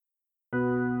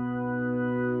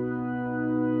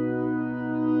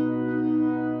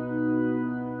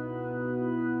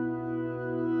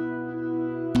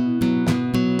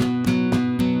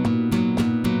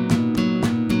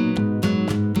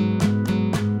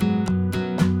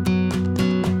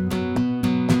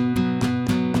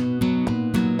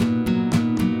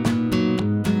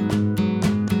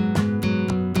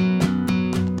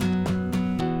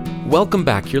Welcome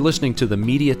back. You're listening to the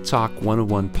Media Talk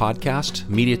 101 podcast.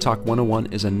 Media Talk 101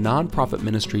 is a nonprofit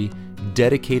ministry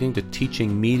dedicating to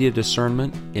teaching media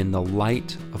discernment in the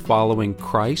light of following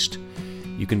Christ.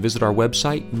 You can visit our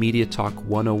website,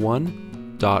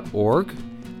 mediatalk101.org,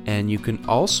 and you can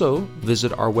also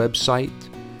visit our website,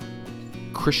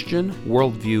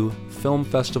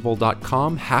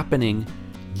 ChristianWorldviewFilmFestival.com, happening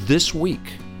this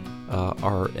week,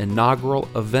 our inaugural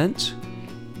event.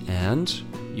 And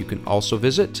you can also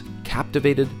visit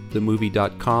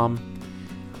CaptivatedTheMovie.com.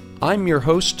 I'm your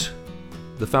host,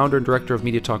 the founder and director of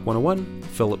Media Talk 101,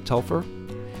 Philip Telfer,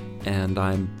 and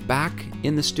I'm back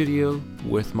in the studio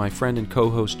with my friend and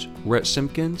co-host, Rhett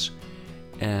Simpkins.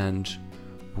 And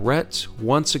Rhett,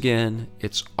 once again,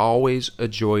 it's always a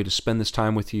joy to spend this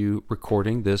time with you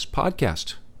recording this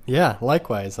podcast. Yeah,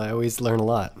 likewise. I always learn a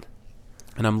lot.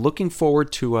 And I'm looking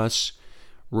forward to us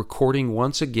recording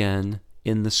once again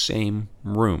in the same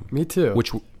room. Me too.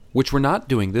 Which we're not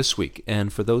doing this week.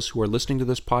 And for those who are listening to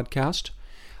this podcast,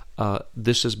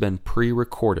 this has been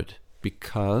pre-recorded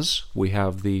because we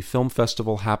have the film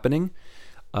festival happening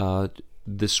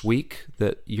this week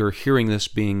that you're hearing this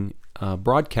being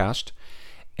broadcast.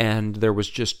 And there was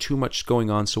just too much going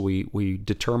on, so we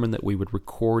determined that we would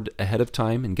record ahead of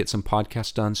time and get some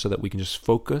podcasts done so that we can just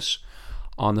focus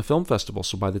on the film festival.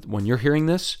 So when you're hearing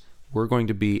this, we're going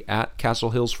to be at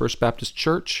Castle Hills First Baptist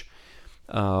Church,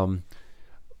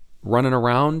 running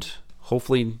around,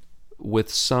 hopefully with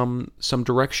some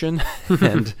direction,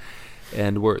 and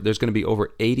there's going to be over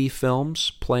 80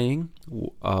 films playing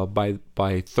by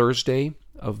Thursday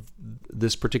of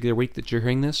this particular week that you're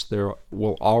hearing this. There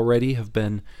will already have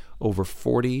been over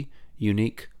 40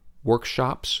 unique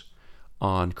workshops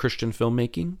on Christian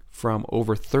filmmaking from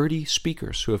over 30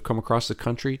 speakers who have come across the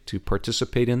country to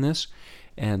participate in this.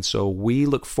 And so we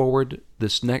look forward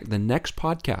the next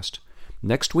podcast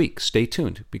next week. Stay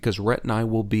tuned, because Rhett and I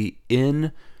will be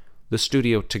in the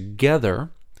studio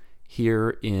together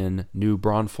here in New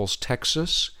Braunfels,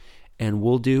 Texas, and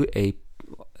we'll do a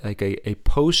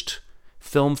post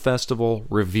film festival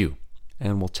review,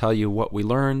 and we'll tell you what we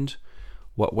learned,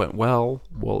 what went well.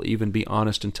 We'll even be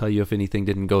honest and tell you if anything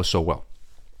didn't go so well.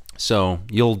 So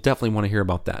you'll definitely want to hear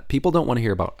about that. People don't want to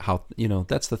hear about how,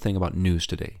 that's the thing about news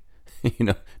today.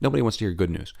 Nobody wants to hear good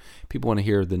news. People want to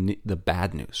hear the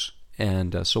bad news.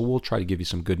 And so we'll try to give you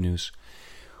some good news.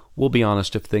 We'll be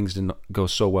honest if things didn't go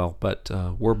so well, but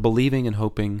we're believing and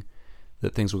hoping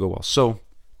that things will go well. So,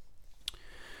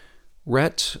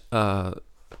 Rhett,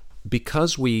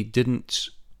 because we didn't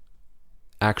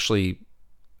actually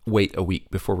wait a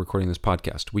week before recording this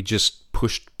podcast, we just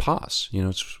pushed pause.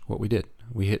 It's what we did.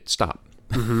 We hit stop.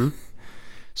 Mm-hmm.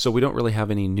 So we don't really have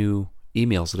any new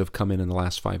emails that have come in the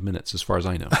last 5 minutes, as far as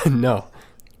I know. No.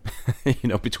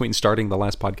 Between starting the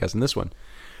last podcast and this one.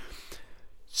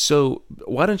 So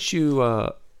why don't you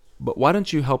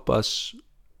help us,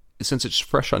 since it's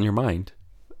fresh on your mind,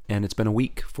 and it's been a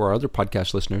week for our other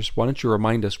podcast listeners, why don't you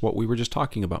remind us what we were just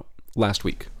talking about last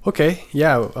week? Okay,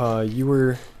 yeah, you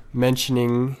were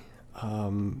mentioning,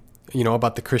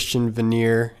 about the Christian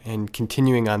veneer and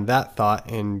continuing on that thought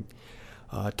and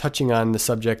touching on the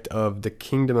subject of the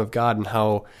kingdom of God and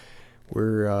how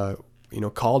we're,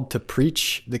 called to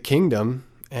preach the kingdom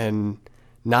and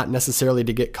not necessarily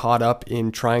to get caught up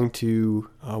in trying to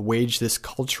wage this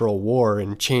cultural war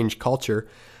and change culture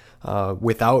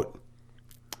without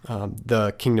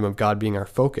the kingdom of God being our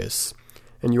focus.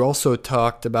 And you also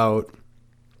talked about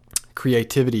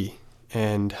creativity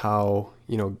and how,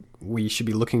 we should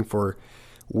be looking for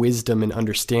wisdom and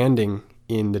understanding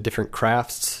in the different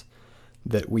crafts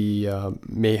that we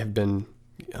may have been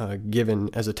given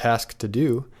as a task to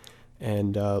do,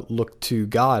 and look to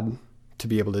God to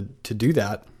be able to do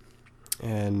that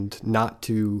and not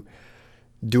to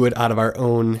do it out of our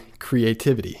own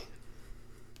creativity.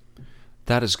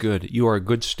 That is good. You are a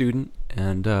good student,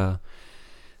 and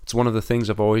it's one of the things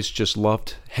I've always just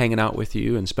loved hanging out with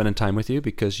you and spending time with you,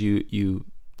 because you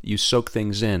soak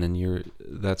things in, and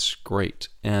that's great.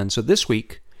 And so this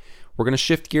week we're going to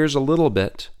shift gears a little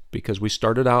bit, because we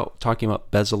started out talking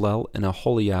about Bezalel and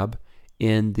Aholiab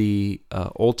in the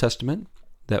Old Testament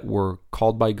that were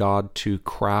called by God to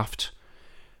craft,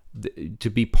 to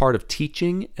be part of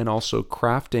teaching and also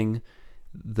crafting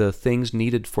the things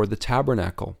needed for the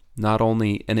tabernacle. Not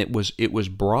only, and it was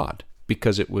broad,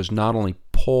 because it was not only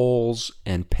poles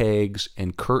and pegs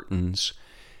and curtains,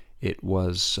 it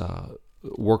was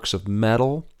works of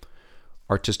metal,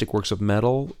 artistic works of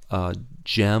metal,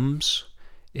 gems.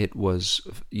 It was,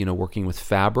 working with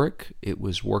fabric. It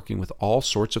was working with all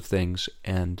sorts of things,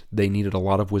 and they needed a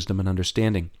lot of wisdom and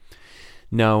understanding.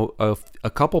 Now, a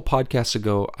couple podcasts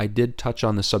ago, I did touch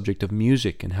on the subject of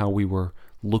music and how we were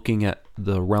looking at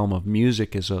the realm of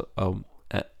music as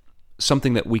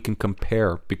something that we can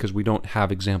compare because we don't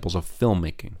have examples of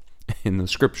filmmaking in the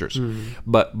scriptures.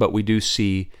 But we do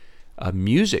see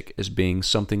music as being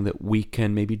something that we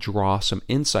can maybe draw some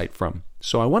insight from.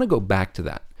 So I want to go back to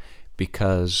that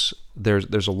because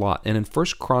there's a lot. And in 1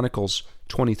 Chronicles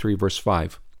 23, verse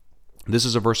 5, this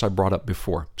is a verse I brought up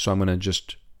before, so I'm going to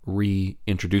just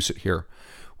reintroduce it here,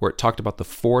 where it talked about the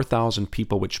 4,000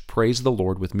 people which praise the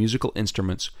Lord with musical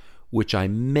instruments, which I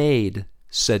made,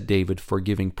 said David, for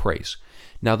giving praise.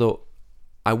 Now, though,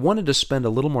 I wanted to spend a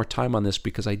little more time on this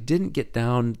because I didn't get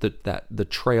down the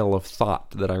trail of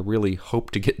thought that I really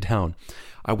hoped to get down.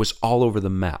 I was all over the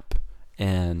map,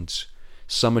 and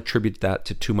some attribute that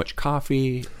to too much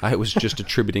coffee. I was just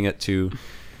attributing it to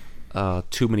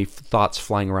too many thoughts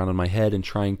flying around in my head and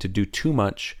trying to do too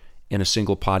much in a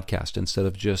single podcast instead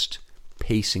of just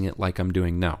pacing it like I'm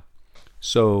doing now.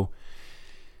 So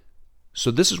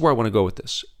this is where I want to go with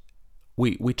this.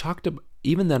 We talked about,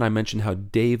 even then I mentioned how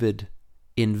David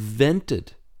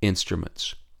invented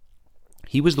instruments.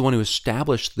 He was the one who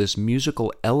established this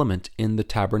musical element in the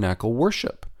tabernacle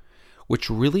worship, which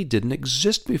really didn't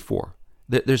exist before.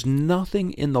 There's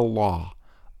nothing in the law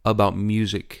about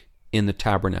music in the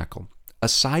tabernacle,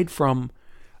 aside from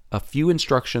a few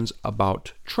instructions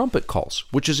about trumpet calls,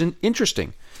 which is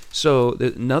interesting. So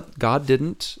God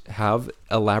didn't have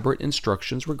elaborate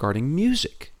instructions regarding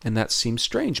music, and that seems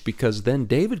strange because then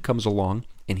David comes along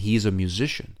and he's a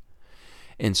musician.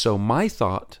 And so my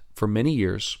thought for many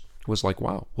years was like,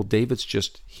 wow, well,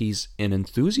 he's an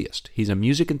enthusiast. He's a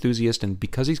music enthusiast, and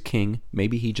because he's king,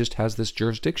 maybe he just has this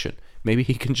jurisdiction. Maybe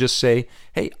he can just say,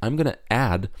 hey, I'm going to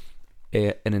add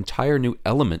an entire new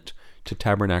element to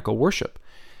tabernacle worship.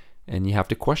 And you have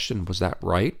to question, was that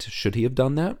right? Should he have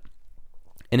done that?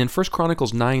 And in 1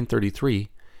 Chronicles 9:33,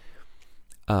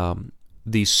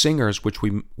 these singers, which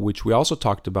we also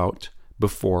talked about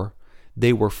before,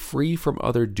 they were free from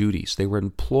other duties. They were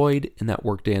employed in that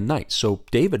work day and night. So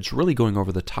David's really going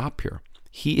over the top here.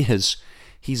 He's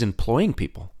employing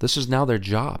people. This is now their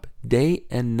job, day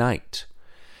and night.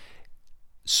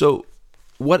 So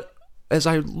as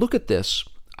I look at this,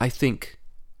 I think,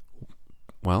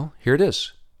 well, here it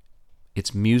is.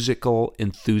 It's musical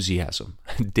enthusiasm.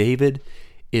 David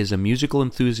is a musical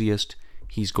enthusiast.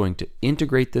 He's going to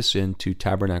integrate this into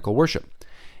tabernacle worship.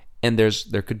 And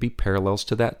there could be parallels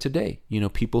to that today.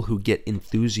 People who get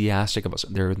enthusiastic about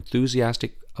something. They're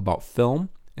enthusiastic about film,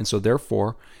 and so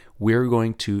therefore we're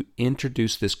going to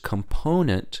introduce this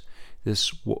component,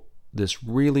 this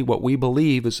really what we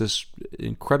believe is this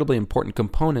incredibly important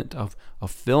component of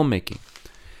filmmaking.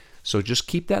 So just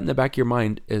keep that in the back of your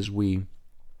mind as we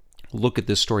look at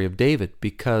this story of David,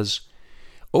 because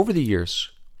over the years,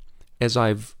 as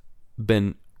I've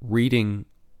been reading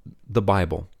the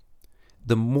Bible,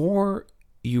 the more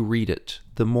you read it,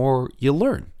 the more you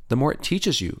learn, the more it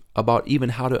teaches you about even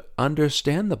how to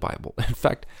understand the Bible. In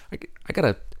fact, I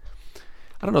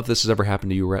don't know if this has ever happened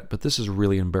to you, Rhett, but this is a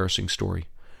really embarrassing story.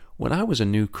 When I was a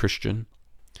new Christian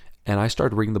and I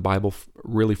started reading the Bible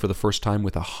really for the first time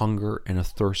with a hunger and a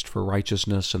thirst for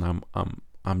righteousness, and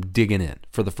I'm digging in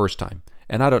for the first time.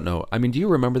 And I don't know. I mean, do you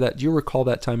remember that? Do you recall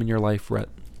that time in your life, Rhett?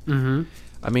 Mm-hmm.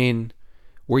 I mean,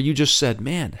 where you just said,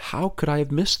 man, how could I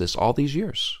have missed this all these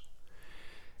years?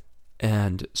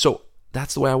 And so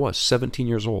that's the way I was, 17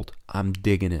 years old. I'm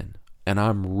digging in, and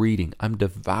I'm reading. I'm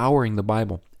devouring the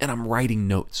Bible, and I'm writing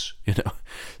notes,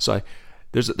 So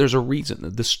there's a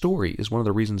reason. The story is one of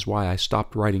the reasons why I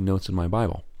stopped writing notes in my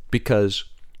Bible, because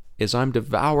as I'm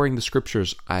devouring the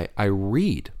scriptures, I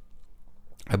read,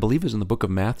 I believe it's in the book of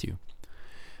Matthew,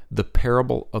 the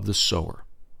parable of the sower.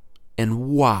 And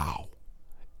wow,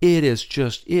 it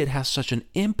has such an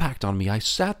impact on me. I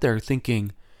sat there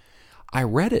thinking, I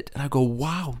read it and I go,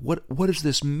 wow, what does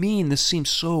this mean? This seems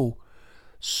so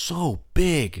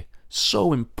big,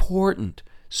 so important.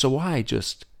 So I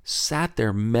just sat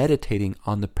there meditating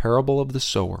on the parable of the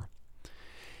sower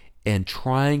and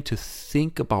trying to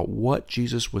think about what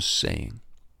Jesus was saying.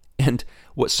 And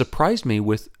what surprised me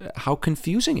with how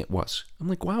confusing it was. I'm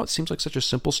like, wow, it seems like such a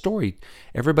simple story.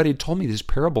 Everybody had told me these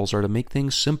parables are to make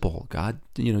things simple. God,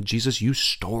 Jesus used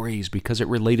stories because it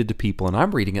related to people. And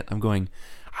I'm reading it, I'm going,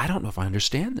 I don't know if I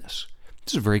understand this.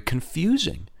 This is very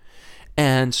confusing.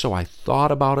 And so I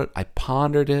thought about it, I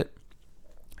pondered it,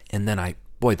 and then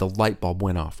the light bulb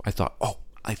went off. I thought,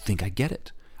 I think I get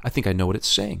it. I think I know what it's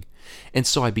saying. And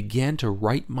so I began to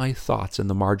write my thoughts in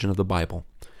the margin of the Bible.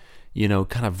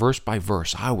 Kind of verse by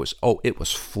verse. It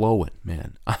was flowing,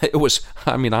 man. It was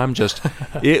flowing.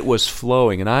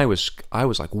 And I was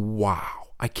like, wow,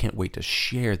 I can't wait to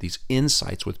share these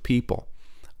insights with people.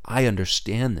 I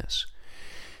understand this.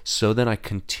 So then I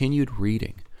continued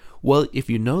reading. Well, if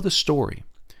you know the story,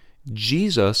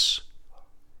 Jesus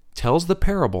tells the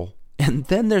parable, and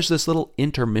then there's this little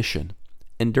intermission.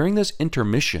 And during this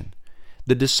intermission,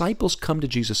 the disciples come to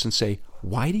Jesus and say,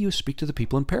 "Why do you speak to the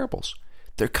people in parables?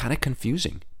 They're kind of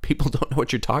confusing. People don't know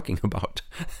what you're talking about."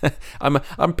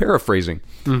 I'm paraphrasing.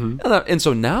 And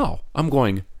so now I'm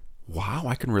going, wow,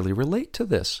 I can really relate to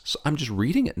this. So I'm just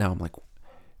reading it now. I'm like,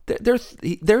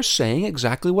 they're saying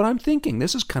exactly what I'm thinking.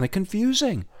 This is kind of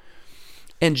confusing.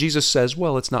 And Jesus says,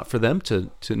 well, it's not for them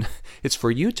to it's for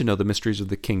you to know the mysteries of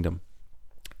the kingdom.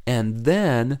 And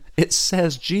then it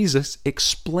says Jesus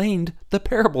explained the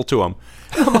parable to him.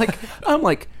 I'm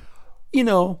like,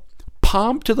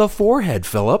 palm to the forehead,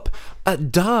 Philip.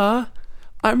 Duh.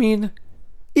 I mean,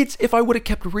 it's if I would have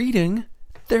kept reading,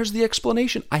 there's the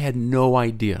explanation. I had no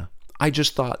idea. I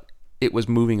just thought it was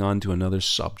moving on to another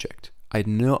subject. I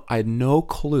had no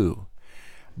clue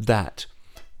that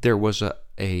there was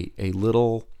a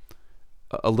little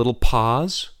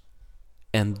pause,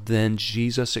 and then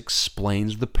Jesus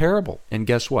explains the parable. And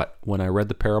guess what? When I read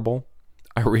the parable,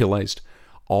 I realized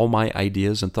all my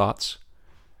ideas and thoughts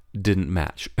didn't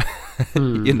match.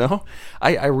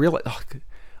 I realized,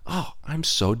 oh, I'm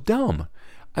so dumb.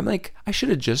 I'm like, I should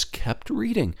have just kept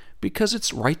reading because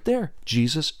it's right there.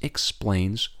 Jesus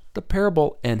explains the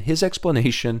parable, and his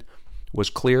explanation was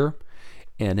clear,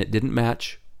 and it didn't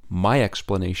match my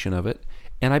explanation of it.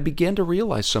 And I began to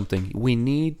realize something. We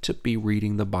need to be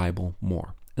reading the Bible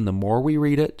more. And the more we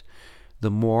read it,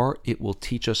 the more it will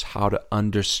teach us how to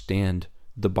understand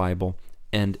the Bible.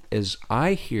 And as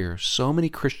I hear so many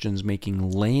Christians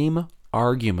making lame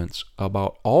arguments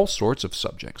about all sorts of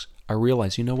subjects, I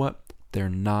realize, you know what? They're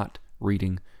not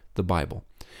reading the Bible.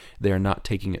 They are not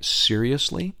taking it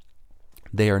seriously.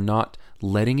 They are not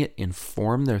letting it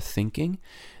inform their thinking.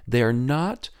 They are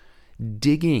not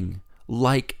digging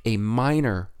like a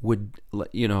miner would,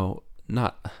 like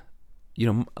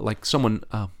someone,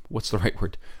 what's the right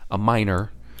word? A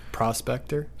miner.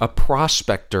 Prospector? A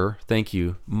prospector, thank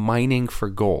you, mining for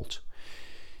gold.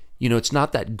 It's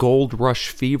not that gold rush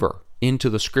fever into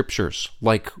the scriptures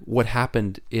like what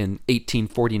happened in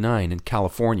 1849 in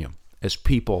California as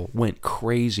people went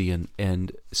crazy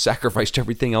and sacrificed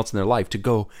everything else in their life to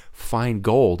go find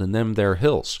gold in their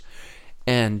hills.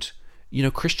 And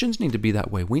Christians need to be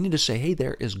that way. We need to say, hey,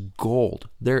 there is gold,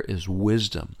 there is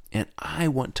wisdom, and I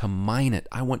want to mine it.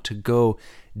 I want to go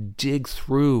dig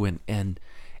through and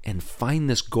find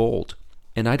this gold.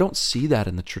 And I don't see that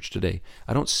in the church today.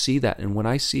 I don't see that. And when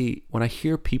I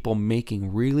hear people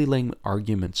making really lame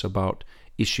arguments about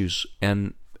issues,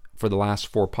 and for the last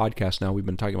 4 podcasts now, we've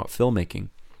been talking about filmmaking.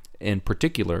 In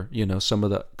particular, some of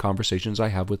the conversations I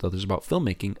have with others about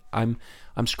filmmaking, I'm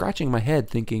scratching my head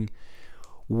thinking,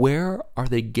 where are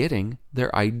they getting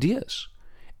their ideas?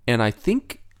 And I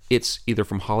think it's either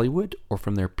from Hollywood or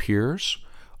from their peers,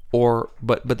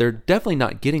 but they're definitely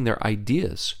not getting their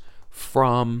ideas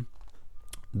from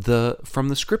the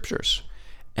scriptures.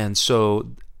 And so,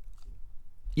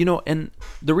 and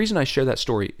the reason I share that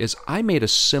story is I made a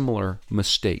similar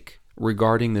mistake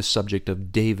regarding this subject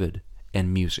of David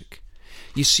and music.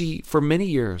 You see, for many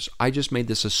years, I just made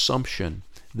this assumption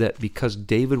that because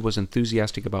David was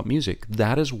enthusiastic about music,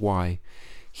 that is why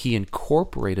he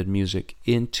incorporated music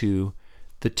into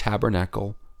the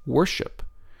tabernacle worship.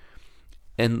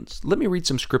 And let me read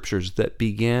some scriptures that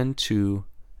began to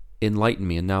enlighten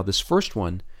me. And now this first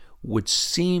one would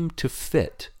seem to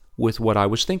fit with what I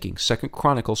was thinking. 2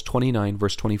 Chronicles 29,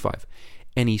 verse 25.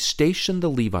 And he stationed the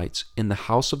Levites in the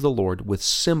house of the Lord with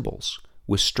cymbals,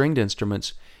 with stringed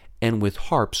instruments, and with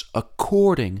harps,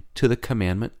 according to the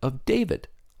commandment of David.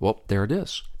 Well, there it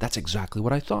is. That's exactly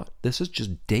what I thought. This is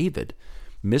just David,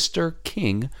 Mr.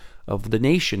 King of the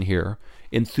nation here,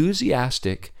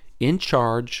 enthusiastic, in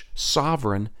charge,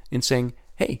 sovereign, in saying,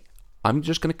 hey, I'm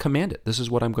just going to command it. This is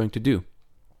what I'm going to do.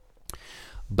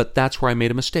 But that's where I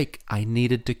made a mistake. I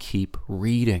needed to keep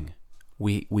reading.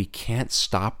 We can't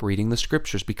stop reading the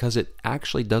scriptures because it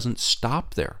actually doesn't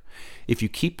stop there. If you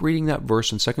keep reading that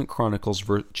verse in 2 Chronicles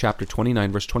chapter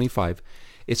 29, verse 25,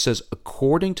 it says,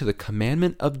 according to the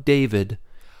commandment of David,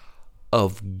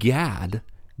 of Gad,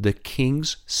 the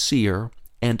king's seer,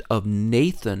 and of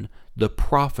Nathan, the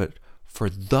prophet, for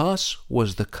thus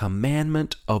was the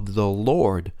commandment of the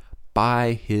Lord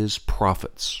by his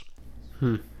prophets.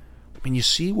 I mean, you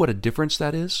see what a difference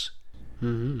that is?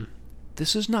 Mm-hmm.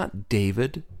 This is not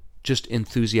David just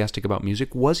enthusiastic about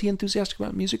music. Was he enthusiastic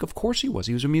about music? Of course he was.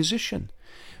 He was a musician.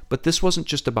 But this wasn't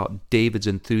just about David's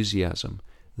enthusiasm.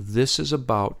 This is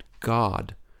about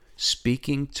God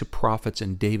speaking to prophets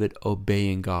and David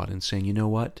obeying God and saying, you know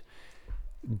what?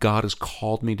 God has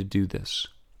called me to do this,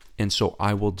 and so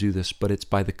I will do this, but it's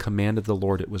by the command of the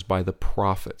Lord. It was by the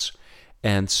prophets.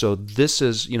 And so this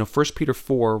is, 1 Peter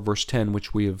 4, verse 10,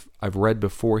 which I've read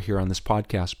before here on this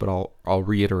podcast, but I'll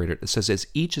reiterate it. It says, as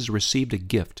each has received a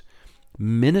gift,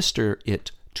 minister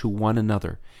it to one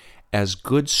another as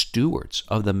good stewards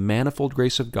of the manifold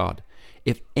grace of God.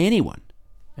 If anyone,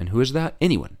 and who is that?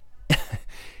 Anyone.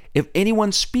 If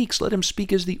anyone speaks, let him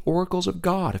speak as the oracles of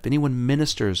God. If anyone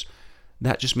ministers,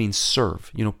 that just means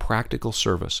serve, practical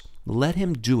service. Let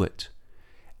him do it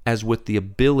as with the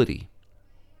ability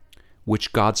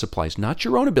which God supplies, not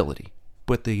your own ability,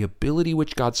 but the ability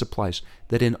which God supplies,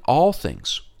 that in all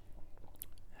things,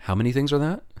 how many things are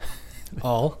that?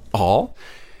 All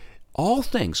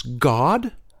things,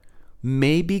 God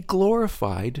may be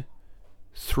glorified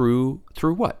through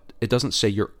what? It doesn't say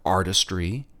your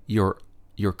artistry, your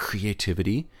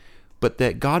creativity, but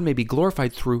that God may be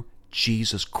glorified through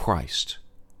Jesus Christ,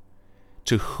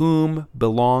 to whom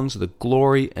belongs the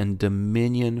glory and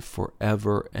dominion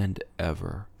forever and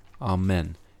ever.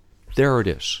 Amen. There it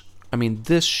is.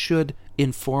 This should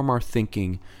inform our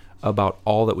thinking about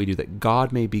all that we do, that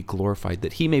God may be glorified,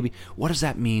 that He may be... What does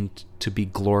that mean to be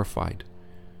glorified?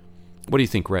 What do you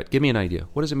think, Rhett? Give me an idea.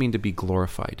 What does it mean to be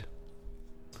glorified?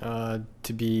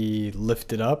 To be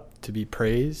lifted up, to be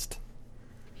praised.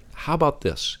 How about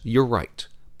this? You're right,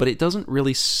 but it doesn't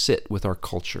really sit with our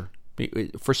culture.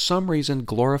 For some reason,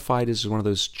 glorified is one of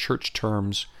those church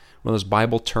terms, one of those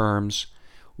Bible terms.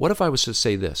 What if I was to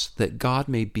say this, that God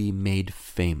may be made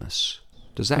famous?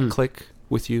 Does that click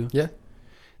with you? Yeah.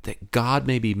 That God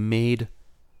may be made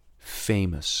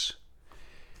famous.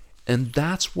 And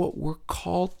that's what we're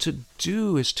called to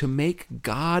do, is to make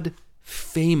God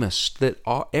famous, that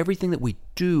everything that we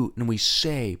do and we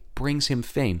say brings Him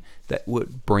fame, that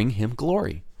would bring Him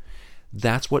glory.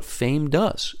 That's what fame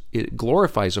does. It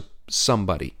glorifies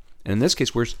somebody. And in this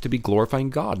case, we're to be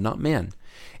glorifying God, not man.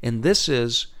 And this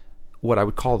is what I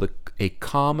would call a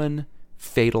common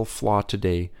fatal flaw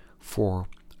today for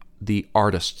the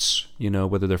artists,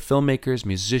 whether they're filmmakers,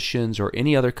 musicians, or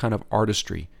any other kind of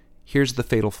artistry. Here's the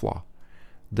fatal flaw: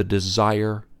 the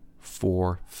desire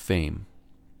for fame.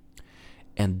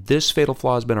 And this fatal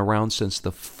flaw has been around since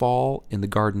the fall in the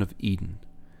Garden of Eden.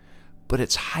 But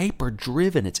it's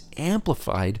hyper-driven, it's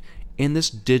amplified in this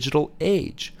digital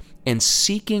age. And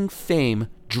seeking fame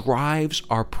drives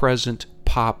our present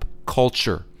pop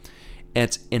culture. And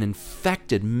it's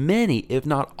infected many, if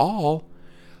not all,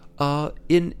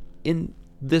 in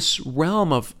this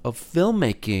realm of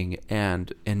filmmaking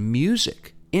and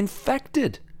music.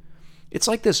 Infected. It's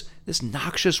like this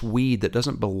noxious weed that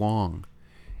doesn't belong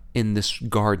in this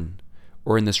garden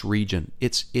or in this region.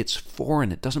 It's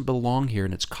foreign. It doesn't belong here,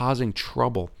 and it's causing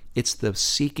trouble. It's the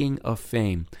seeking of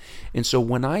fame. And so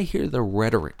when I hear the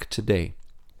rhetoric today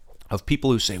of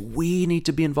people who say, we need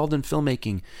to be involved in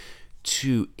filmmaking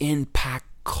to impact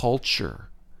culture,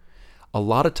 a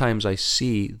lot of times I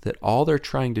see that all they're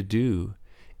trying to do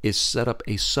is set up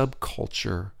a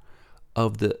subculture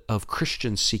of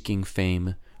Christians seeking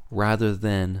fame rather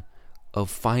than of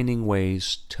finding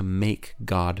ways to make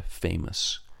God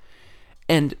famous.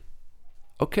 And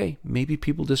okay, maybe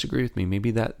people disagree with me.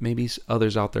 Maybe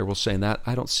others out there will say that.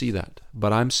 I don't see that.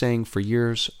 But I'm saying for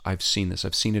years I've seen this.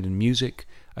 I've seen it in music.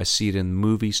 I see it in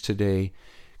movies today.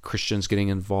 Christians getting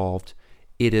involved.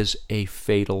 It is a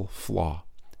fatal flaw.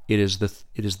 It is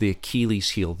the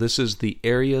Achilles heel. This is the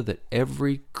area that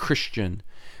every Christian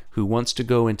who wants to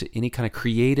go into any kind of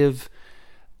creative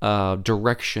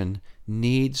direction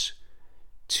needs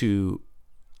to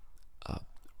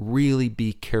really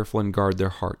be careful and guard their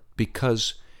heart,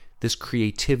 because this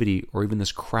creativity or even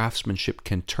this craftsmanship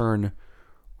can turn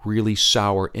really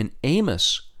sour. In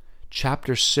Amos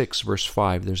chapter 6, verse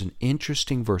 5, there's an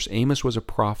interesting verse. Amos was a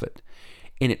prophet,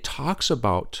 and it talks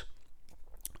about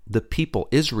the people,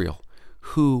 Israel,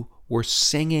 who were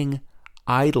singing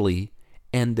idly,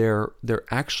 and they're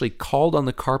actually called on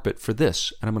the carpet for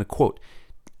this. And I'm going to quote,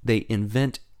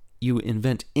 you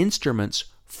invent instruments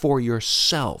for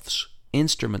yourselves,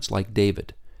 instruments like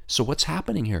David. So what's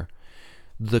happening here?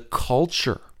 The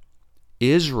culture,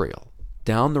 Israel,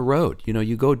 down the road,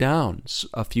 you go down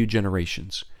a few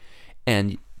generations,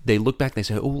 and they look back and they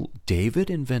say, oh, David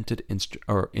invented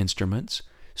instruments,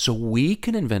 so we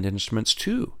can invent instruments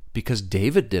too, because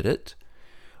David did it.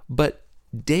 But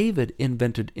David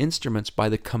invented instruments by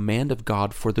the command of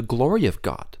God for the glory of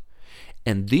God.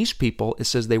 And these people, it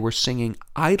says they were singing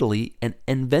idly and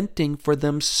inventing for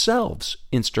themselves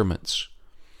instruments.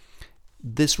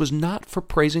 This was not for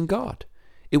praising God.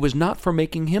 It was not for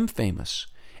making Him famous.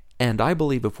 And I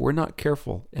believe if we're not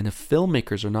careful, and if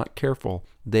filmmakers are not careful,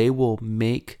 they will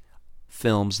make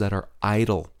films that are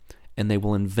idle, and they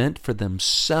will invent for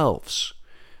themselves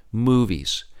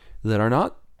movies that are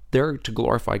not there to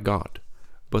glorify God,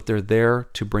 but they're there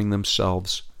to bring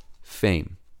themselves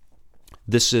fame.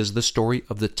 This is the story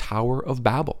of the Tower of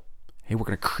Babel. Hey, we're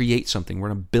going to create something. We're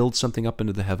going to build something up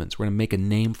into the heavens. We're going to make a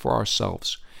name for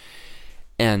ourselves.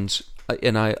 And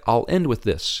I'll end with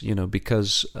this,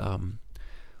 because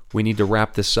we need to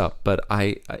wrap this up. But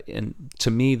and to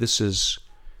me, this is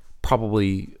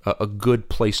probably a good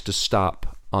place to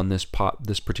stop on this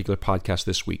particular podcast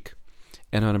this week.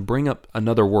 And I'm going to bring up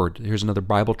another word. Here's another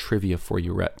Bible trivia for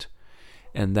you, Rhett.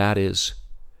 And that is,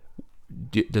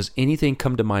 does anything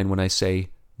come to mind when I say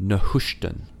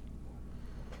Nehushtan?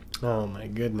 Oh my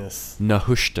goodness.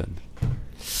 Nehushtan.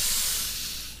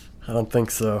 I don't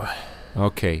think so.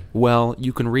 Okay. Well,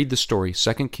 you can read the story,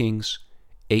 2 Kings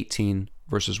 18,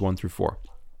 verses 1 through 4.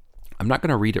 I'm not going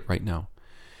to read it right now.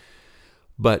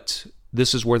 But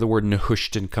this is where the word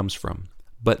Nehushtan comes from.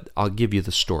 But I'll give you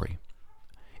the story.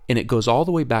 And it goes all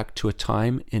the way back to a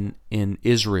time in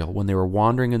Israel when they were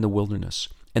wandering in the wilderness,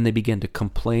 and they began to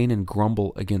complain and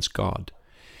grumble against God.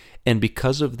 And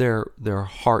because of their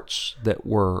hearts that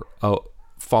were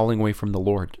falling away from the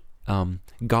Lord,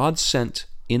 God sent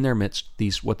in their midst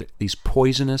these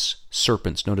poisonous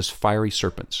serpents, known as fiery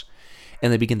serpents.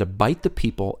 And they began to bite the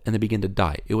people, and they began to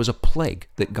die. It was a plague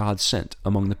that God sent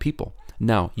among the people.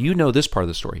 Now, you know this part of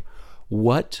the story.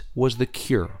 What was the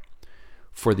cure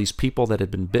for these people that had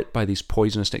been bit by these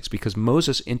poisonous snakes? Because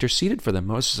Moses interceded for them.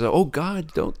 Moses said, "Oh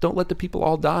God, don't let the people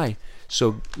all die."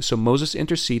 So Moses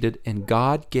interceded, and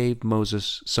God gave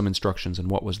Moses some instructions. And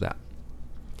what was that?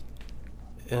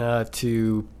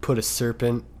 To put a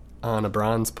serpent on a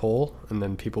bronze pole, and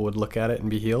then people would look at it and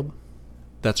be healed.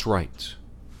 That's right.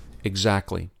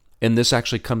 Exactly. And this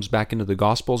actually comes back into the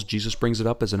Gospels. Jesus brings it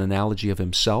up as an analogy of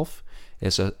himself,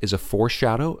 as a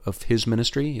foreshadow of his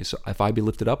ministry. He says, if I be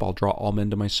lifted up, I'll draw all men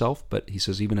to myself. But he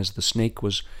says, even as the snake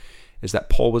as that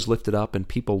pole was lifted up, and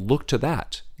people look to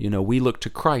that, we look to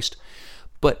Christ.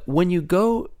 But when you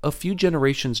go a few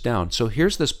generations down, so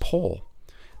here's this pole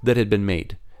that had been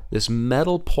made, this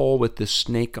metal pole with this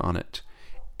snake on it,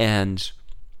 and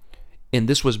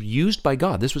this was used by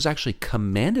God. This was actually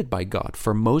commanded by God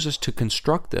for Moses to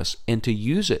construct this and to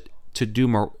use it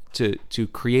to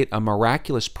create a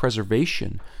miraculous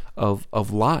preservation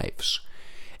of lives.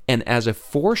 And as a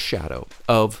foreshadow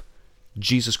of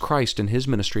Jesus Christ and his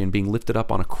ministry and being lifted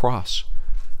up on a cross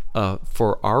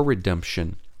for our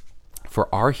redemption,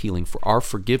 for our healing, for our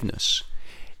forgiveness.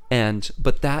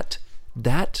 But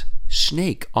that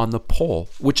snake on the pole,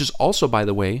 which is also, by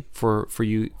the way, for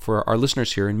our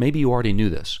listeners here, and maybe you already knew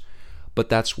this, but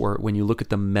that's where, when you look at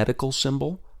the medical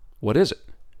symbol, what is it?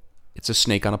 It's a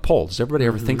snake on a pole. Does everybody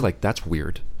ever think like, that's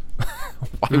weird?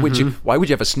 Why would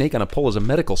you have a snake on a pole as a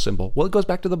medical symbol? Well, it goes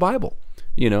back to the Bible,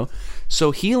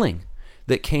 So healing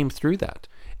that came through that,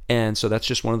 and so that's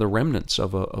just one of the remnants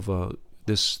of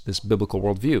this biblical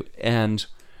worldview. And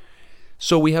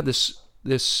so we have this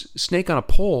snake on a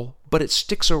pole, but it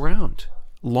sticks around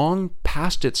long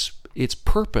past its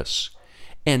purpose,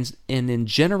 and in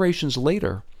generations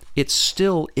later, it's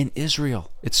still in Israel.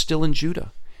 It's still in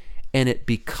Judah. And it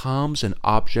becomes an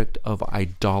object of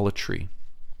idolatry.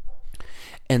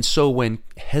 And so when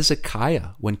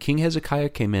King Hezekiah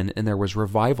came in and there was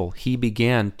revival, he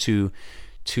began to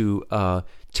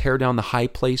tear down the high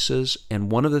places.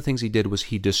 And one of the things he did was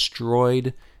he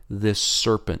destroyed this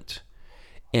serpent.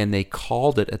 And they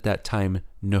called it at that time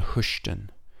Nehushtan,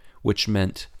 which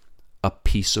meant a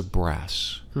piece of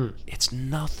brass. It's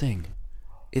nothing.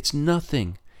 It's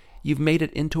nothing. You've made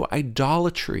it into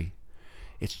idolatry.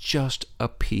 It's just a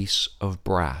piece of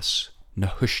brass,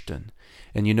 Nehushtan.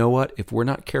 And you know what? If we're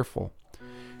not careful,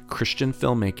 Christian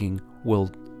filmmaking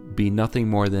will be nothing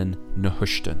more than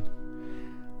Nehushtan.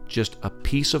 Just a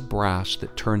piece of brass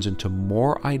that turns into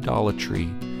more idolatry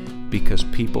because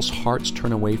people's hearts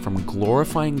turn away from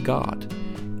glorifying God.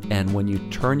 And when you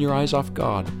turn your eyes off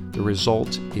God, the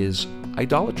result is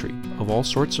idolatry of all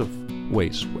sorts of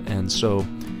ways. And so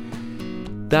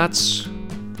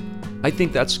I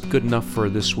think that's good enough for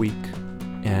this week,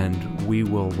 and we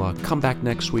will come back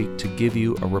next week to give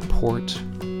you a report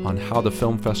on how the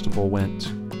film festival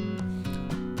went.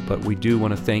 But we do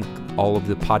want to thank all of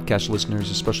the podcast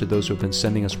listeners, especially those who have been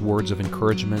sending us words of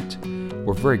encouragement.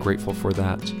 We're very grateful for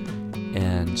that,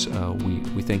 and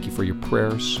we thank you for your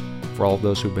prayers, for all of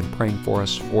those who have been praying for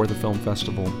us for the film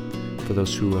festival, for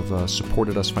those who have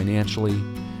supported us financially.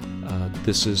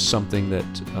 this is something that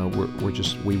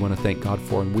we want to thank God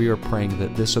for, and we are praying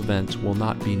that this event will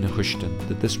not be Nehushtan,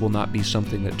 that this will not be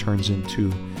something that turns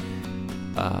into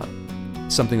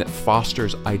something that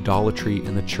fosters idolatry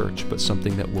in the church, but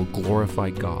something that will glorify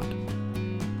God.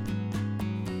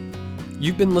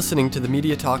 You've been listening to the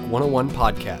Media Talk 101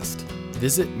 podcast.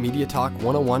 Visit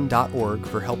MediaTalk101.org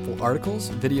for helpful articles,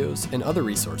 videos, and other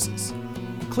resources.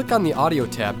 Click on the audio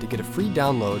tab to get a free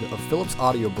download of Philip's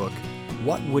audiobook,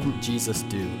 What Wouldn't Jesus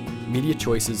Do? Media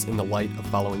Choices in the Light of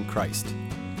Following Christ.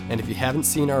 And if you haven't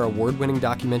seen our award-winning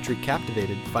documentary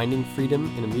Captivated, Finding Freedom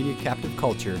in a Media Captive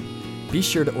Culture, be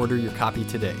sure to order your copy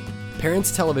today.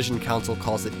 Parents Television Council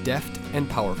calls it deft and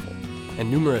powerful,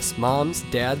 and numerous moms,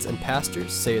 dads, and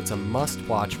pastors say it's a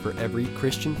must-watch for every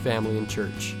Christian family and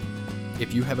church.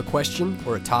 If you have a question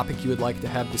or a topic you would like to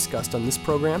have discussed on this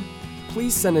program,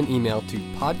 please send an email to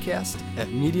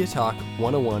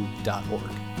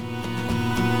podcast@mediatalk101.org.